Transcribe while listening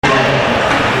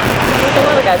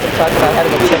guys have talked about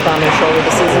having a chip on their shoulder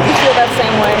this season. Do you feel that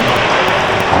same way?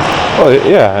 Well,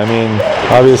 yeah. I mean,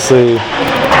 obviously,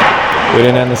 we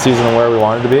didn't end the season where we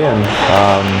wanted to be, and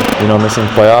missing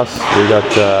playoffs, we got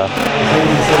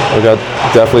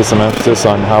definitely some emphasis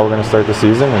on how we're going to start the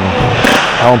season and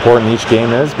how important each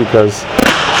game is, because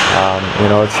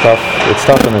it's tough. It's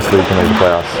tough in this league to make the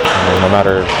playoffs, no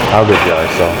matter how good you are.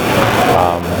 So,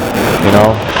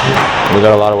 we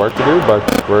got a lot of work to do, but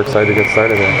we're excited to get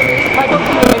started here. Michael,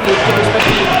 can you maybe give respect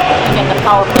to again the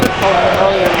power play program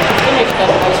earlier? You maybe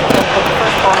done a nice job with the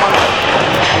first 4 months.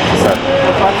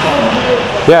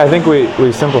 Yeah, I think we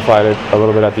simplified it a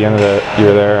little bit at the end of the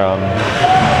year there.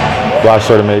 Flash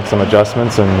sort of made some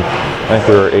adjustments, and I think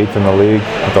we were 8th in the league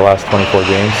with the last 24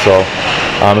 games. So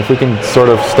if we can sort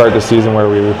of start the season where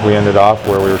we ended off,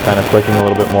 where we were kind of clicking a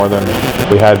little bit more than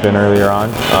we had been earlier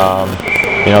on,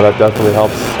 that definitely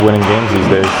helps winning games these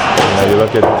days. You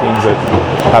look at teams that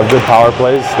have good power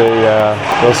plays;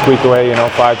 they'll squeak away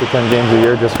 5 to 10 games a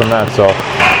year just from that. So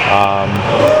I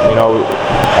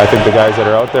think the guys that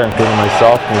are out there, including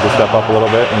myself, need to step up a little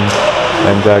bit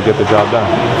and get the job done.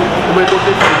 Michael, what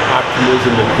gives you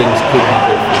optimism that things could be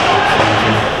different this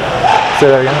season?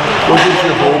 Say that again? What gives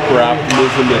you hope or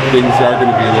optimism that things are going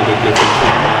to be a little bit different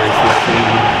this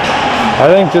season? I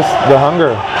think just the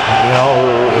hunger.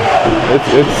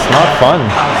 It's not fun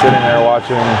sitting there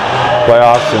watching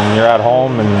playoffs and you're at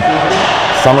home and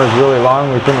summer's really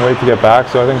long. We couldn't wait to get back,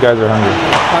 so I think guys are hungry.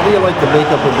 How do you like the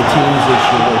makeup of the teams this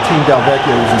year? Team Delvecchio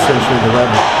is essentially the Red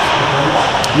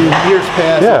Wings. Years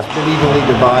past, It's been evenly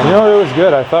divided. It was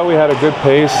good. I thought we had a good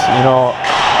pace.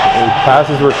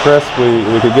 Passes were crisp.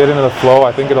 We could get into the flow.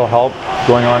 I think it'll help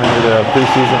going on into the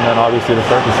preseason and then obviously to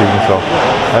start the season. So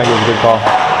I think it was a good call.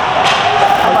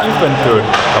 You've been through it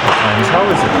a couple times. How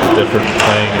is it different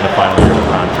playing in the final year of a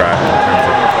contract in terms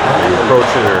of how you approach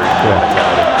it or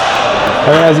mentality? I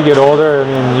mean, as you get older,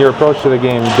 your approach to the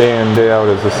game day in, day out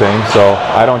is the same. So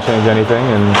I don't change anything,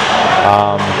 and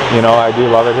I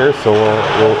do love it here. So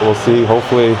we'll see.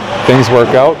 Hopefully things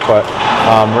work out, but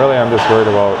really I'm just worried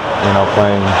about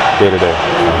playing day to day.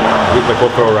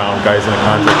 We'll throw around guys in a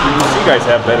contract. You see guys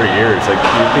have better years. Do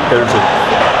you think there's an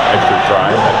extra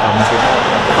drive that comes with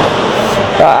it?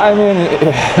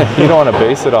 You don't want to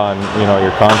base it on your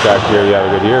contract year. You have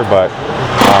a good year, but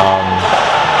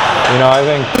I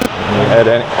think at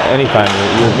any time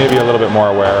you're maybe a little bit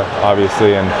more aware,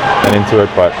 obviously, and into it.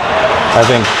 But I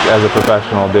think as a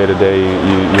professional, day to day,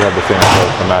 you have the same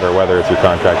approach no matter whether it's your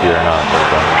contract year or not.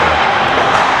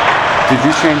 Did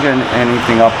you change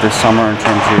anything up this summer in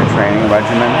terms of your training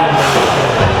regimen?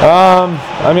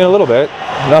 A little bit.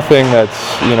 Nothing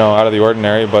that's out of the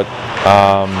ordinary, but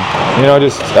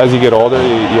just as you get older,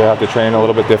 you have to train a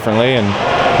little bit differently and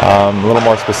a little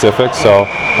more specific. So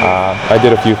I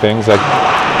did a few things.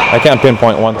 I can't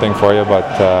pinpoint one thing for you, but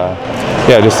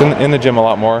just in the gym a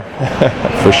lot more,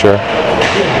 for sure.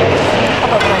 How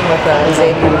about playing with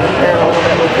Xavier a little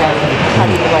bit with him? How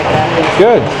do you like that?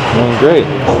 Good. Great.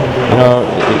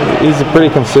 He's a pretty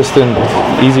consistent,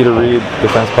 easy to read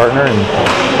defense partner, and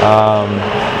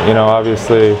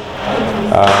obviously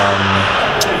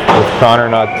with Connor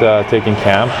not taking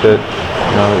camp, that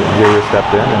Xavier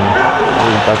stepped in, and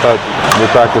I thought we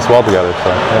practiced well together.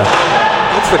 So yeah.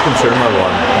 What's the concern level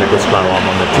on Nicholas Cronwell on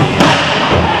the team?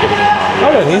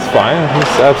 He's fine. He's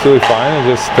absolutely fine.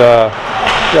 He just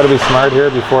got to be smart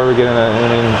here before we get in.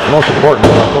 Most important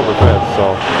is October 5th.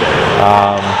 So,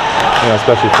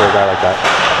 especially for a guy like that.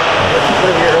 What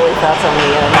are your early thoughts on the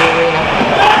new arena?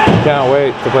 Can't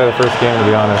wait to play the first game, to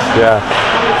be honest. Yeah,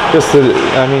 just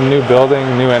new building,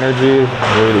 new energy.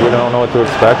 We don't know what to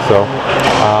expect, so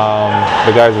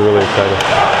the guys are really excited.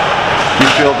 Do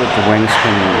you feel that the Wings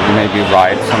can maybe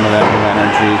ride some of that new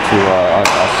energy to a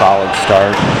solid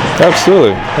start?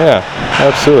 Absolutely, yeah,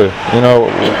 absolutely.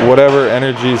 Whatever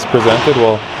energy is presented,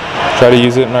 we'll try to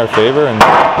use it in our favor. And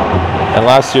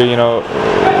last year,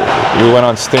 we went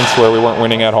on stints where we weren't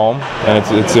winning at home, and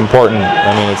it's important.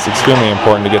 It's extremely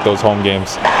important to get those home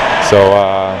games. So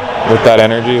with that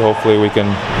energy, hopefully we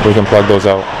can plug those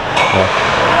out. Yeah.